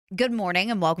Good morning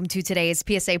and welcome to today's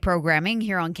PSA programming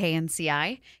here on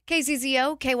KNCI,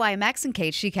 KZZO, KYMX, and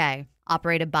KHGK.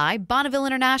 Operated by Bonneville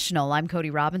International, I'm Cody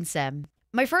Robinson.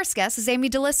 My first guest is Amy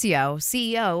DeLisio,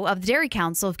 CEO of the Dairy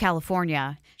Council of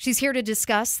California. She's here to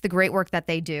discuss the great work that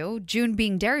they do, June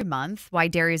being Dairy Month, why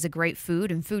dairy is a great food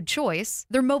and food choice,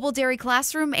 their mobile dairy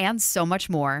classroom, and so much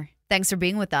more. Thanks for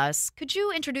being with us. Could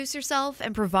you introduce yourself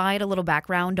and provide a little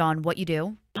background on what you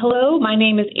do? Hello, my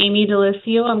name is Amy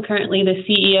DeLisio. I'm currently the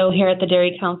CEO here at the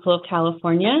Dairy Council of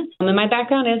California. And my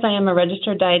background is I am a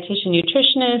registered dietitian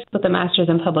nutritionist with a master's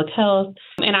in public health.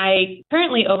 And I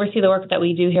currently oversee the work that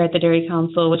we do here at the Dairy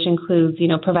Council, which includes,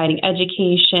 providing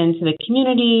education to the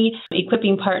community,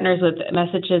 equipping partners with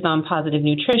messages on positive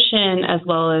nutrition, as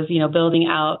well as, building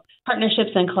out partnerships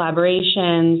and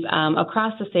collaborations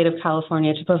across the state of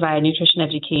California to provide nutrition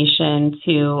education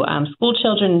to school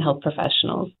children and health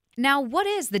professionals. Now, what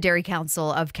is the Dairy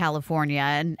Council of California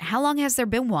and how long has there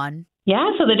been one? Yeah,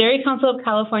 so the Dairy Council of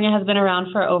California has been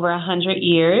around for over 100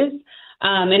 years.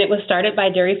 And it was started by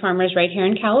dairy farmers right here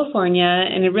in California.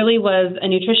 And it really was a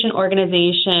nutrition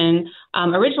organization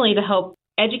originally to help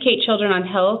educate children on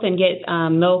health and get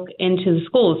milk into the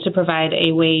schools to provide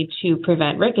a way to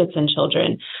prevent rickets in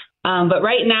children. But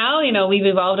right now, we've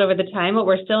evolved over the time, but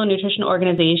we're still a nutrition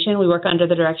organization. We work under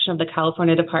the direction of the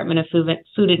California Department of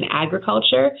Food and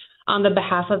Agriculture on the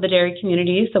behalf of the dairy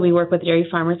community. So we work with dairy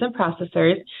farmers and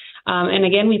processors. And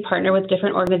again, we partner with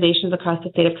different organizations across the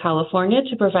state of California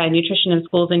to provide nutrition in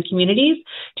schools and communities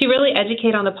to really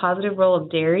educate on the positive role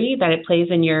of dairy that it plays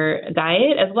in your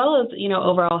diet, as well as,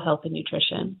 overall health and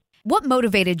nutrition. What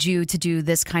motivated you to do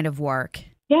this kind of work?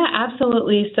 Yeah,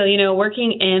 absolutely. So,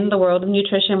 working in the world of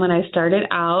nutrition when I started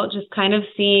out, just kind of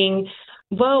seeing,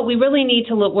 we really need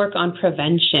to work on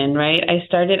prevention, right? I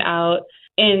started out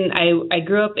I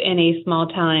grew up in a small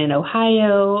town in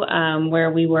Ohio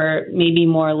where we were maybe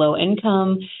more low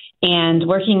income. And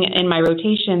working in my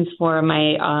rotations for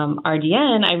my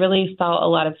RDN, I really saw a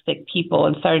lot of sick people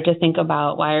and started to think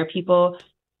about, why are people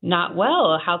not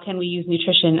well? How can we use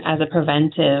nutrition as a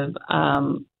preventive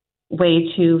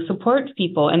way to support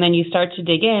people? And then you start to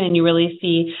dig in and you really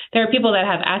see there are people that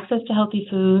have access to healthy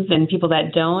foods and people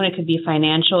that don't. It could be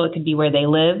financial, it could be where they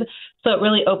live. So it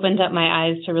really opened up my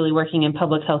eyes to really working in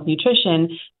public health nutrition.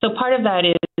 So part of that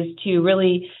is to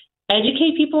really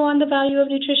educate people on the value of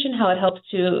nutrition, how it helps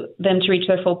them to reach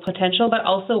their full potential, but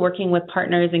also working with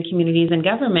partners and communities and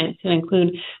government to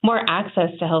include more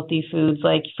access to healthy foods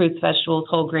like fruits, vegetables,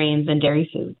 whole grains, and dairy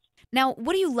foods. Now,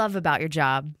 what do you love about your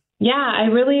job? Yeah, I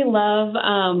really love,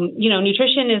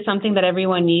 nutrition is something that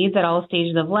everyone needs at all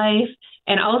stages of life.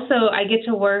 And also I get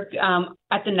to work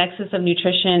at the nexus of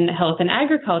nutrition, health, and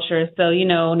agriculture. So,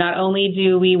 not only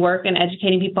do we work in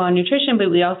educating people on nutrition,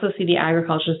 but we also see the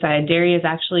agriculture side. Dairy is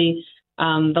actually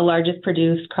the largest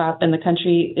produced crop in the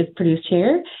country is produced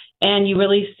here. And you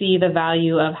really see the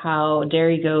value of how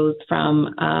dairy goes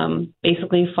from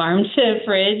basically farm to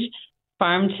fridge,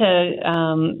 farm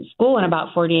to school in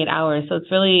about 48 hours. So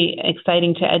it's really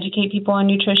exciting to educate people on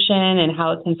nutrition and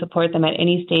how it can support them at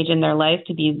any stage in their life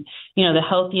to be, the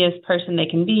healthiest person they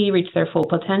can be, reach their full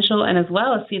potential, and as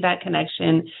well as see that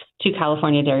connection to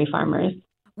California dairy farmers.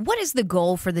 What is the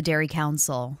goal for the Dairy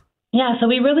Council? Yeah, so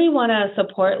we really want to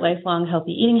support lifelong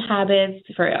healthy eating habits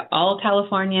for all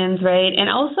Californians, right? And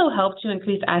also help to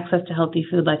increase access to healthy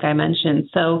food, like I mentioned.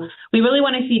 So we really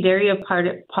want to see dairy a part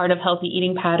of healthy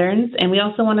eating patterns. And we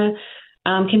also want to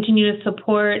continue to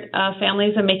support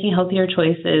families in making healthier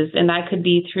choices. And that could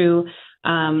be through,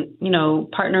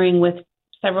 partnering with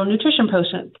several nutrition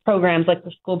programs like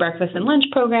the school breakfast and lunch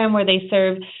program, where they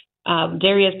serve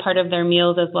dairy as part of their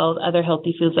meals, as well as other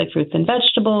healthy foods like fruits and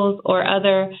vegetables, or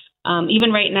other,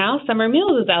 even right now, Summer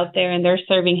Meals is out there and they're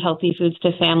serving healthy foods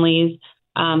to families,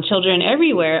 children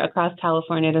everywhere across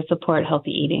California to support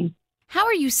healthy eating. How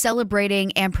are you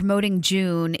celebrating and promoting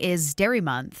June is Dairy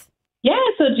Month? Yeah,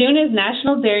 so June is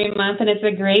National Dairy Month, and it's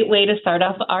a great way to start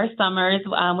off our summers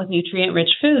with nutrient-rich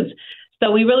foods.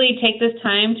 So we really take this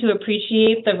time to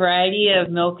appreciate the variety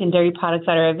of milk and dairy products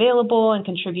that are available and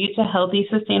contribute to healthy,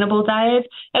 sustainable diets,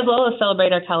 as well as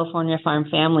celebrate our California farm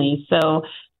families. So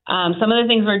some of the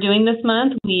things we're doing this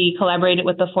month, we collaborated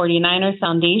with the 49ers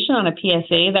Foundation on a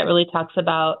PSA that really talks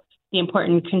about the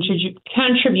important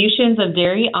contributions of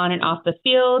dairy on and off the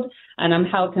field and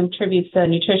how it contributes to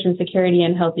nutrition security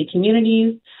and healthy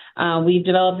communities. We've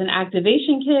developed an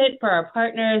activation kit for our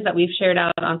partners that we've shared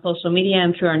out on social media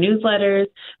and through our newsletters.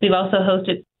 We've also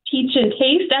hosted teach and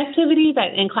taste activities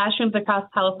in classrooms across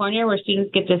California where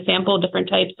students get to sample different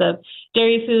types of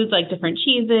dairy foods like different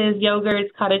cheeses,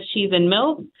 yogurts, cottage cheese, and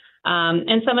milk.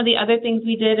 And some of the other things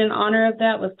we did in honor of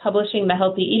that was publishing the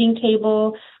Healthy Eating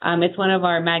Table. It's one of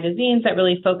our magazines that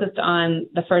really focused on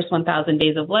the first 1,000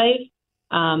 days of life.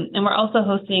 And we're also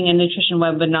hosting a nutrition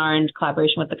webinar in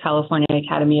collaboration with the California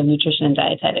Academy of Nutrition and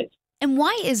Dietetics. And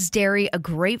why is dairy a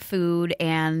great food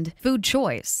and food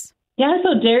choice? Yeah,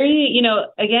 so dairy,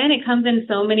 again, it comes in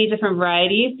so many different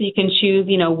varieties. So you can choose,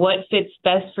 what fits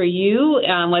best for you,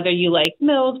 whether you like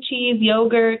milk, cheese,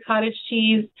 yogurt, cottage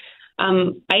cheese,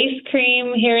 ice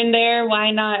cream here and there,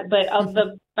 why not? But of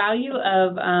the value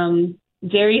of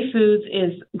dairy foods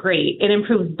is great. It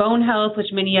improves bone health,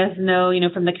 which many of us know,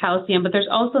 from the calcium, but there's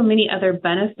also many other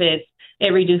benefits.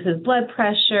 It reduces blood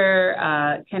pressure,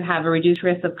 can have a reduced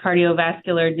risk of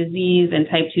cardiovascular disease and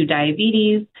type 2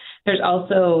 diabetes. There's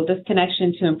also this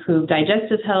connection to improve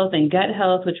digestive health and gut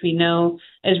health, which we know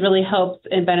is really helps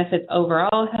and benefits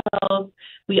overall health.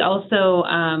 We also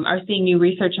are seeing new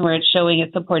research where it's showing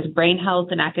it supports brain health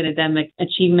and academic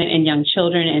achievement in young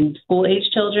children and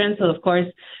school-age children. So, of course,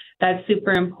 that's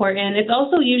super important. It's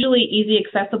also usually easy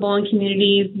accessible in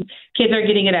communities. Kids are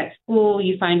getting it at school.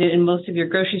 You find it in most of your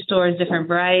grocery stores, different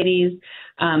varieties.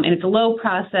 And it's low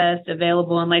processed,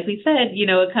 available. And like we said,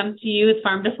 it comes to you, it's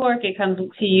farm to fork. It comes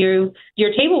to your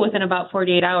table within about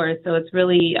 48 hours. So it's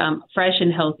really fresh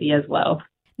and healthy as well.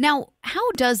 Now,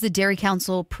 how does the Dairy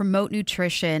Council promote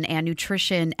nutrition and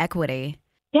nutrition equity?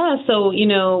 Yeah, so,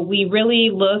 we really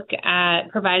look at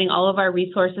providing all of our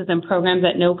resources and programs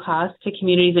at no cost to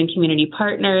communities and community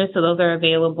partners. So those are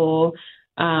available.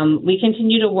 We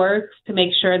continue to work to make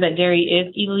sure that dairy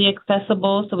is easily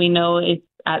accessible. So we know it's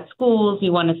at schools. We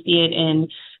want to see it in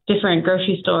different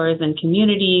grocery stores and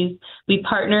communities. We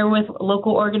partner with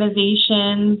local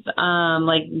organizations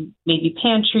like maybe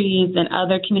pantries and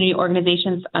other community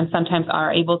organizations, and sometimes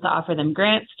are able to offer them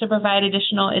grants to provide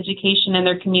additional education in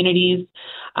their communities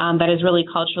that is really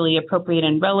culturally appropriate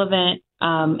and relevant.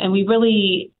 And we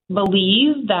really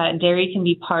believe that dairy can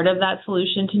be part of that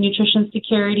solution to nutrition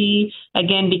security,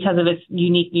 again, because of its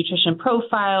unique nutrition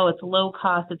profile, it's low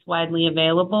cost, it's widely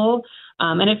available,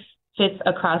 and it fits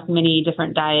across many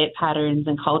different diet patterns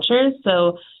and cultures.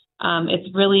 So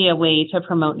it's really a way to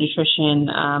promote nutrition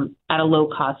at a low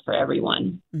cost for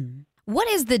everyone. What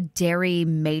is the dairy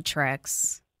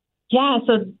matrix? Yeah,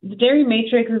 so the dairy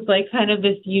matrix is like kind of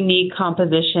this unique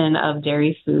composition of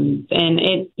dairy foods. And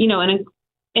it,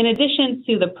 in addition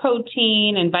to the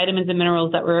protein and vitamins and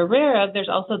minerals that we're aware of, there's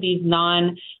also these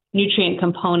non-nutrient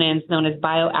components known as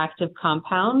bioactive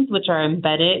compounds, which are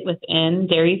embedded within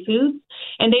dairy foods.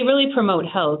 And they really promote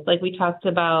health. Like we talked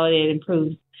about, it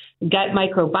improves gut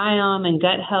microbiome and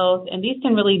gut health. And these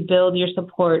can really build your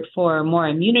support for more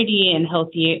immunity and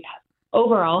healthy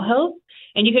overall health.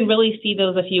 And you can really see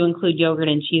those if you include yogurt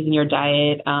and cheese in your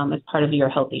diet as part of your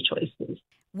healthy choices.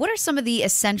 What are some of the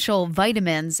essential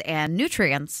vitamins and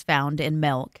nutrients found in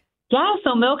milk? Yeah,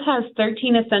 so milk has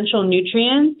 13 essential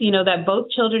nutrients, that both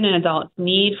children and adults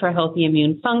need for healthy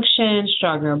immune function,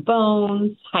 stronger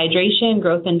bones, hydration,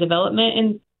 growth and development,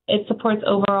 and it supports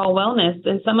overall wellness.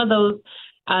 And some of those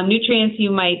nutrients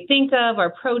you might think of are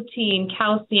protein,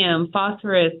 calcium,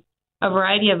 phosphorus, a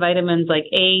variety of vitamins like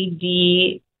A,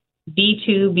 D,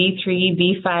 B2, B3,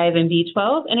 B5, and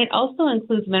B12. And it also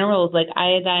includes minerals like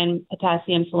iodine,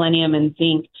 potassium, selenium, and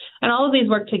zinc. And all of these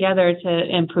work together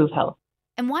to improve health.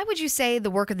 And why would you say the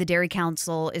work of the Dairy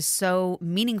Council is so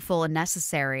meaningful and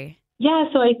necessary? Yeah,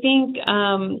 so I think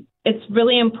it's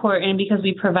really important because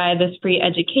we provide this free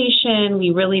education.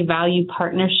 We really value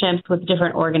partnerships with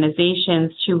different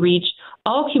organizations to reach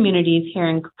all communities here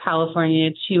in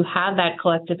California to have that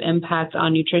collective impact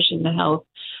on nutrition and health.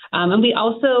 And we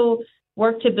also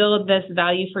work to build this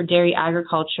value for dairy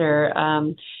agriculture.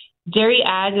 Dairy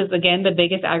ag is, again, the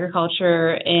biggest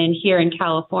agriculture here in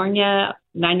California.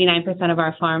 99% of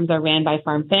our farms are ran by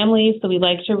farm families. So we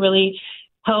like to really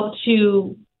help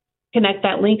to connect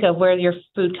that link of where your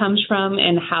food comes from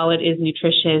and how it is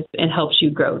nutritious and helps you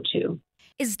grow too.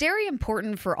 Is dairy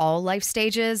important for all life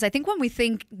stages? I think when we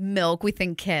think milk, we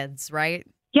think kids, right?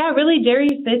 Yeah, really, dairy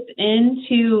fits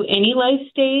into any life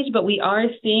stage, but we are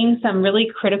seeing some really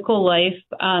critical life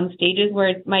stages where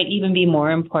it might even be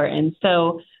more important.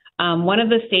 So one of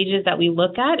the stages that we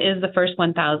look at is the first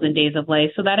 1,000 days of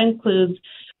life. So that includes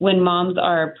when moms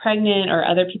are pregnant or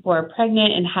other people are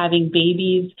pregnant and having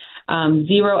babies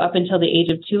 0 up until the age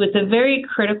of 2. It's a very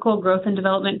critical growth and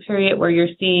development period where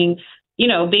you're seeing,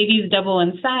 babies double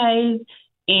in size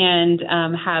and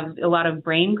have a lot of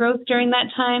brain growth during that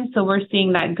time. So we're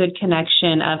seeing that good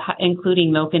connection of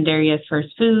including milk and dairy as first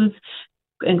foods,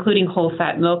 including whole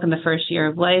fat milk in the first year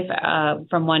of life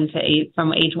from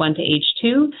age 1 to age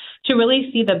 2, to really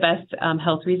see the best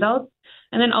health results.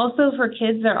 And then also for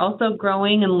kids, they're also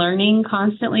growing and learning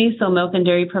constantly. So milk and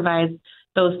dairy provides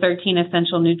those 13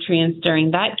 essential nutrients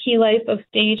during that key life of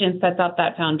stage and sets up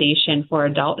that foundation for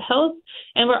adult health.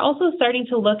 And we're also starting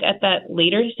to look at that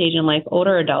later stage in life,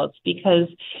 older adults, because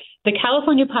the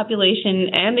California population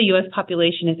and the U.S.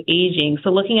 population is aging.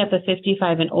 So looking at the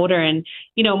 55 and older, and,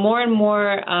 more and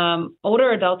more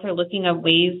older adults are looking at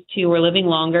ways we're living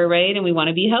longer, right? And we want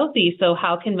to be healthy. So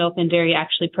how can milk and dairy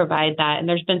actually provide that? And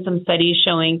there's been some studies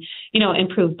showing,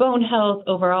 improved bone health,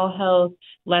 overall health,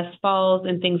 less falls,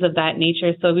 and things of that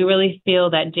nature. So we really feel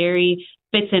that dairy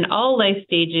fits in all life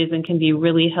stages and can be a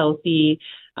really healthy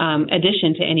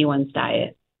addition to anyone's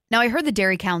diet. Now, I heard the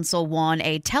Dairy Council won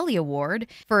a Telly Award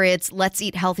for its Let's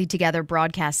Eat Healthy Together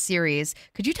broadcast series.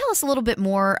 Could you tell us a little bit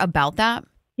more about that?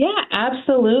 Yeah,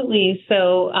 absolutely.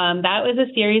 So that was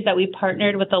a series that we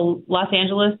partnered with the Los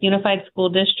Angeles Unified School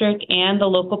District and the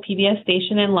local PBS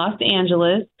station in Los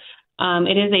Angeles.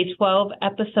 It is a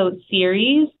 12-episode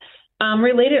series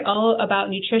related all about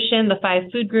nutrition, the 5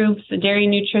 food groups, the dairy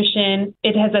nutrition.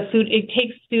 It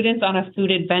takes students on a food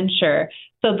adventure.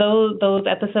 So those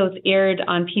episodes aired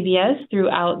on PBS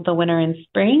throughout the winter and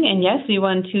spring. And yes, we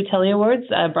won 2 Telly Awards,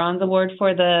 a bronze award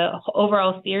for the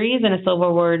overall series and a silver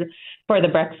award for the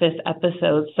breakfast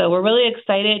episodes. So we're really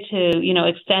excited to,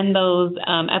 extend those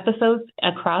episodes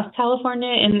across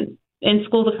California in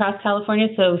schools across California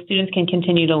so students can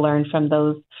continue to learn from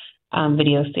those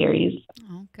video series.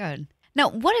 Oh, good. Now,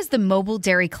 what is the mobile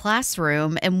dairy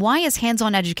classroom and why is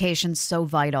hands-on education so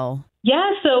vital?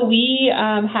 Yeah, so we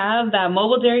have that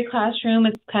mobile dairy classroom.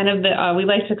 It's kind of we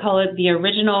like to call it the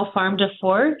original farm to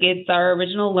fork. It's our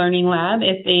original learning lab.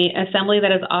 It's an assembly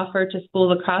that is offered to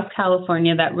schools across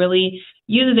California that really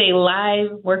uses a live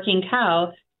working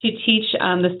cow to teach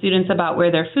the students about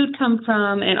where their food comes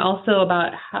from and also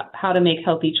about how to make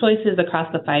healthy choices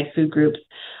across the 5 food groups.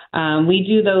 We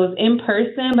do those in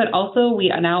person, but also we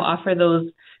now offer those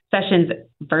sessions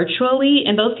virtually,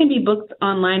 and those can be booked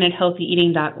online at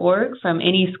healthyeating.org from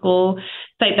any school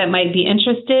site that might be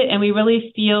interested. And we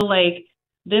really feel like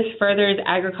this furthers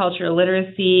agricultural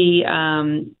literacy.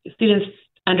 Students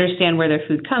understand where their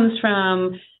food comes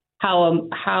from,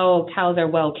 how cows are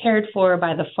well cared for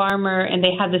by the farmer, and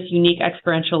they have this unique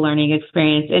experiential learning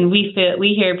experience. And we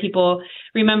hear people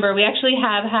remember, we actually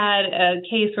have had a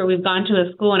case where we've gone to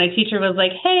a school and a teacher was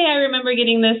like, hey, I remember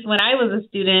getting this when I was a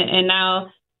student, and now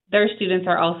their students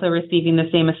are also receiving the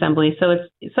same assembly. So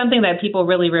it's something that people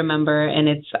really remember, and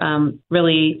it's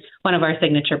really one of our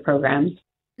signature programs.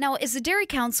 Now, is the Dairy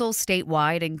Council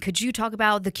statewide, and could you talk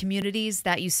about the communities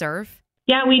that you serve?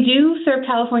 Yeah, we do serve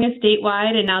California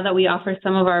statewide, and now that we offer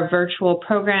some of our virtual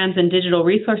programs and digital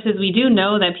resources, we do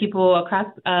know that people across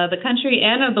the country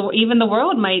and even the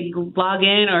world might log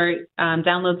in or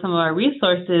download some of our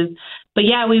resources. But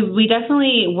yeah, we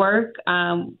definitely work.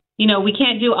 We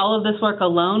can't do all of this work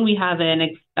alone. We have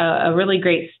a really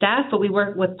great staff, but we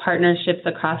work with partnerships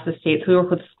across the states. We work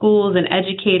with schools and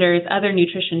educators, other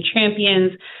nutrition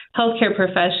champions, healthcare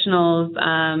professionals,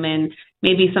 and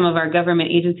maybe some of our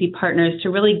government agency partners to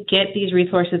really get these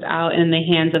resources out in the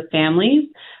hands of families.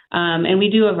 And we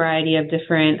do a variety of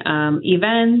different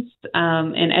events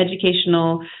and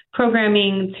educational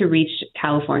programming to reach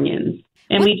Californians.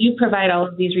 And we do provide all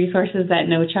of these resources at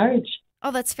no charge. Oh,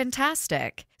 that's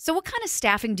fantastic. So what kind of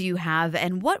staffing do you have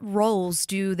and what roles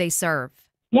do they serve?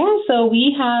 Yeah, so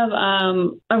we have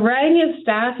a variety of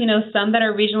staff, some that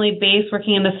are regionally based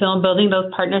working in the field, building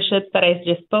those partnerships that I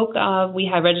just spoke of. We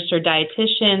have registered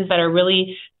dietitians that are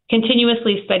really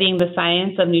continuously studying the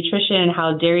science of nutrition and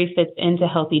how dairy fits into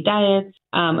healthy diets.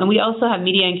 And we also have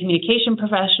media and communication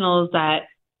professionals that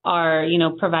are,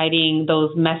 providing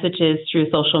those messages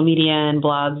through social media and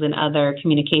blogs and other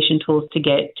communication tools to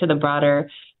get to the broader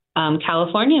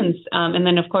Californians. And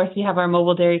then, of course, we have our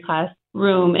mobile dairy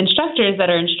classroom instructors that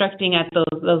are instructing at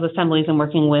those assemblies and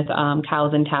working with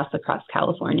cows and calves across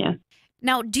California.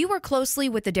 Now, do you work closely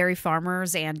with the dairy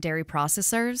farmers and dairy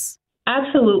processors?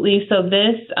 Absolutely. So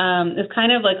this is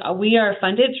kind of like we are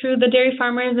funded through the dairy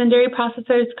farmers and dairy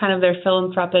processors, kind of their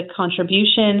philanthropic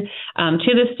contribution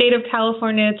to the state of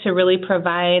California to really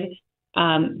provide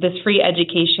this free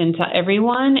education to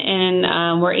everyone.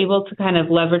 And we're able to kind of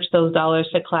leverage those dollars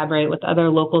to collaborate with other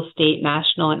local, state,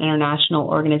 national, and international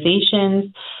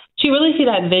organizations to really see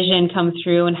that vision come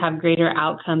through and have greater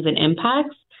outcomes and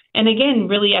impacts. And again,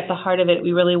 really at the heart of it,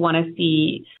 we really want to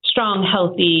see strong,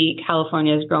 healthy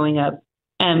Californians growing up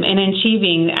and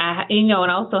achieving,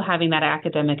 and also having that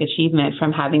academic achievement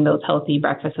from having those healthy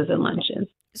breakfasts and lunches.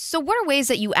 So what are ways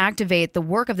that you activate the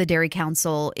work of the Dairy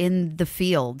Council in the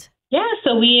field? Yeah,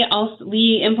 So we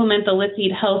implement the Let's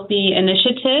Eat Healthy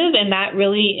initiative, and that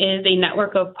really is a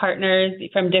network of partners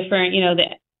from different, the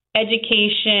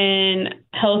education,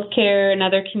 healthcare, and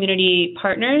other community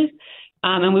partners.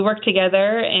 And we work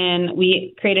together and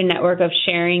we create a network of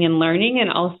sharing and learning. And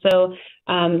also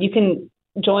you can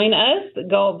join us,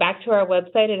 go back to our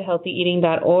website at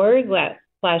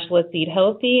healthyeating.org/Let's Eat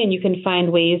Healthy, and you can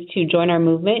find ways to join our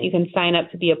movement. You can sign up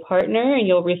to be a partner, and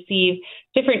you'll receive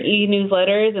different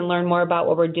e-newsletters and learn more about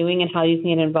what we're doing and how you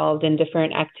can get involved in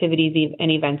different activities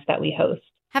and events that we host.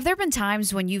 Have there been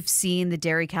times when you've seen the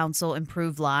Dairy Council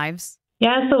improve lives?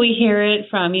 Yeah, so we hear it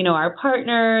from, our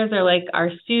partners or like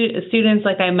our students,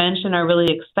 like I mentioned, are really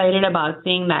excited about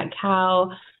seeing that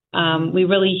cow. We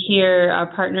really hear our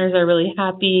partners are really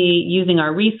happy using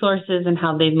our resources and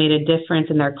how they've made a difference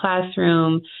in their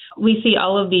classroom. We see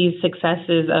all of these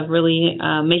successes of really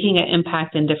making an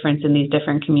impact and difference in these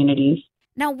different communities.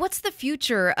 Now, what's the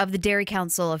future of the Dairy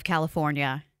Council of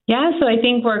California? Yeah, so I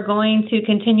think we're going to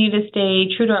continue to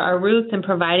stay true to our roots and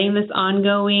providing this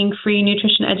ongoing free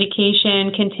nutrition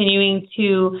education, continuing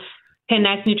to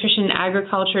connect nutrition and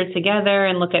agriculture together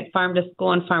and look at farm to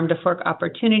school and farm to fork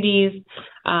opportunities.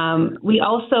 We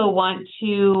also want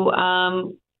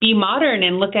to be modern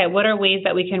and look at what are ways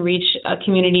that we can reach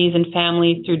communities and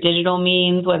families through digital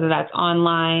means, whether that's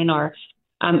online or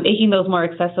making those more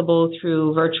accessible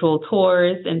through virtual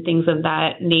tours and things of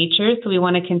that nature. So we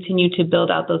want to continue to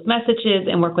build out those messages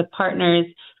and work with partners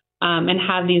and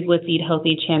have these Let's Eat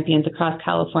Healthy champions across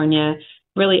California,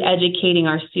 really educating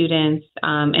our students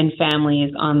and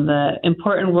families on the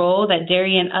important role that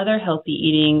dairy and other healthy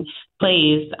eating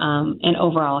plays in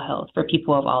overall health for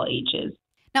people of all ages.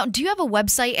 Now, do you have a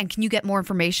website, and can you get more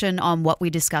information on what we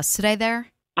discussed today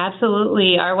there?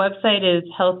 Absolutely. Our website is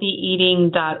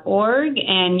healthyeating.org,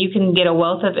 and you can get a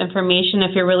wealth of information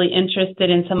if you're really interested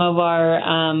in some of our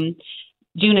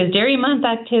June is Dairy Month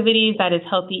activities. That is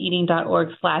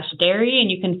healthyeating.org/dairy,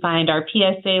 and you can find our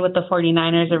PSA with the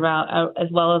 49ers around, as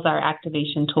well as our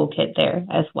activation toolkit there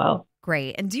as well.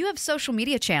 Great. And do you have social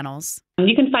media channels?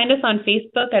 You can find us on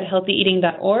Facebook at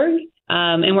healthyeating.org.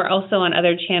 And we're also on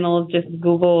other channels. Just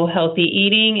Google Healthy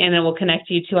Eating, and then we'll connect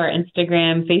you to our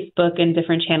Instagram, Facebook, and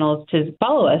different channels to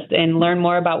follow us and learn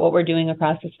more about what we're doing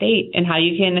across the state and how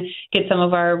you can get some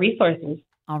of our resources.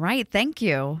 All right. Thank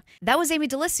you. That was Amy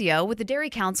DeLisio with the Dairy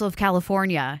Council of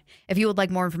California. If you would like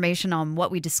more information on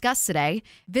what we discussed today,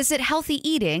 visit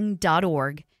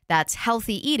healthyeating.org. That's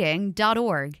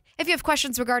healthyeating.org. If you have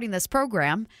questions regarding this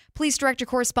program, please direct your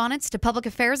correspondence to Public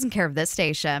Affairs in care of this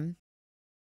station.